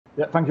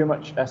Yeah, thank you very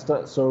much,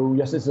 Esther. So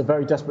yes, it's a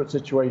very desperate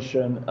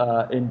situation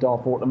in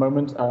Darfur at the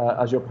moment,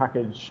 as your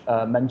package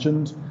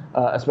mentioned,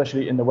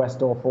 especially in the West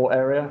Darfur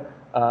area.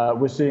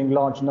 We're seeing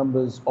large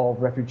numbers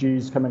of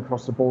refugees coming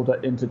across the border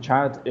into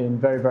Chad in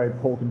very, very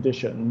poor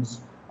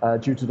conditions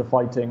due to the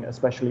fighting,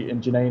 especially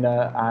in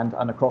Geneina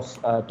and across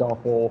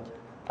Darfur.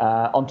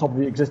 On top of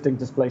the existing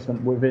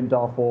displacement within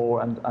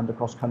Darfur and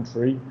across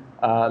country,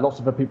 lots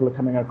of the people are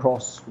coming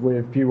across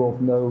with few or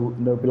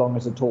no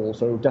belongings at all,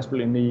 so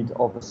desperately in need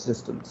of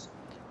assistance.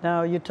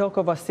 Now, you talk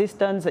of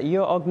assistance.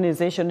 Your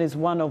organization is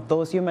one of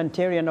those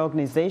humanitarian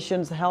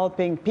organizations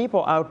helping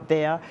people out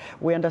there.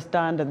 We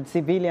understand that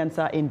civilians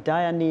are in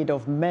dire need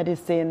of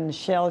medicine,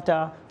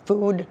 shelter,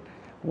 food.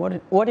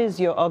 What is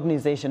your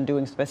organization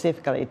doing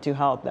specifically to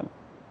help them?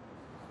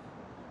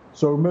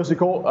 So Mercy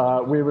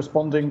Corps, we're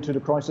responding to the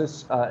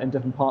crisis in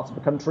different parts of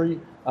the country,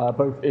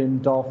 both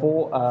in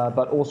Darfur,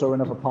 but also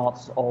in other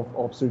parts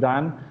of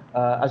Sudan.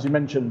 As you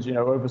mentioned,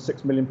 over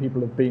 6 million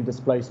people have been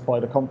displaced by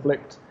the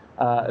conflict,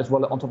 as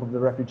well on top of the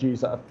refugees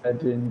that have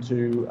fled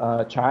into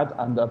Chad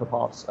and other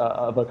parts,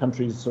 other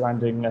countries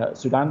surrounding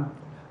Sudan.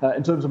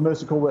 In terms of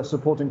Mercy Corps, we're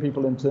supporting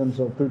people in terms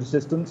of food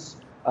assistance,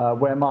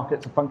 where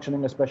markets are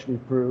functioning, especially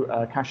through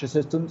cash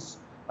assistance.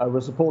 We're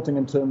supporting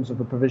in terms of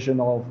the provision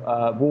of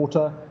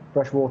water,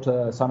 fresh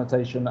water,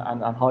 sanitation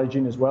and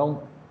hygiene as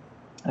well.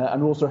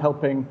 And also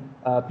helping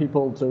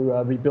people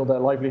to rebuild their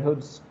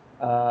livelihoods,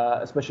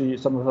 especially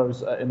some of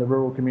those in the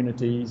rural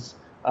communities,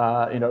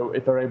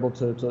 if they're able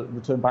to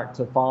return back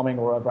to farming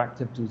or other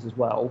activities as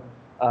well.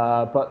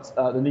 But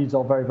the needs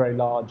are very, very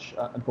large,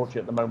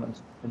 unfortunately, at the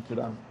moment in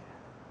Sudan.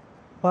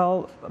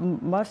 Well,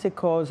 Mercy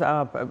Corps,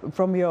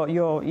 from your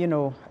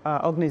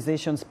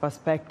organization's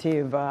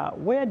perspective,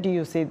 where do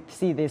you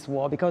see this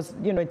war? Because,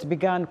 it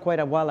began quite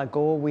a while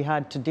ago. We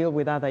had to deal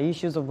with other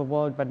issues of the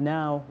world, but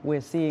now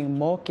we're seeing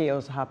more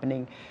chaos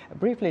happening.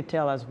 Briefly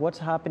tell us what's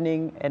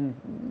happening and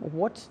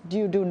what do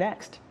you do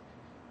next?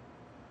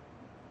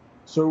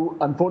 So,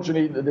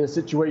 unfortunately, the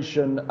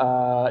situation,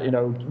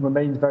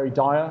 remains very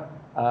dire.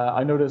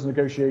 I know there's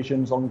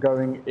negotiations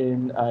ongoing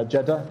in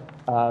Jeddah,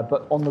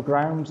 but on the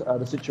ground,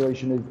 the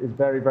situation is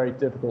very, very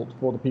difficult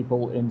for the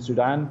people in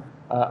Sudan.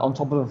 On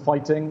top of the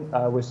fighting,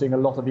 we're seeing a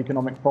lot of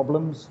economic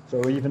problems.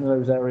 So even in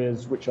those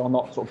areas which are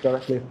not sort of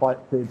directly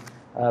affected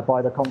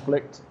by the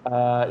conflict,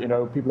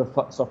 people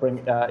are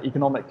suffering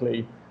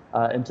economically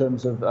in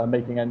terms of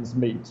making ends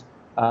meet.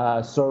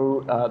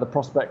 So the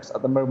prospects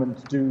at the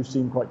moment do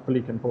seem quite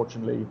bleak,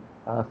 unfortunately,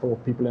 for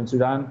people in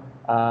Sudan.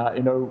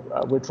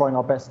 We're trying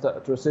our best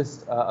to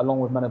assist, along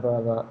with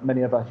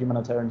many other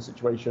humanitarian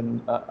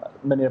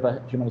many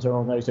other humanitarian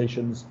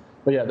organizations.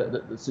 But yeah,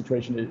 the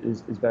situation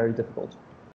is very difficult.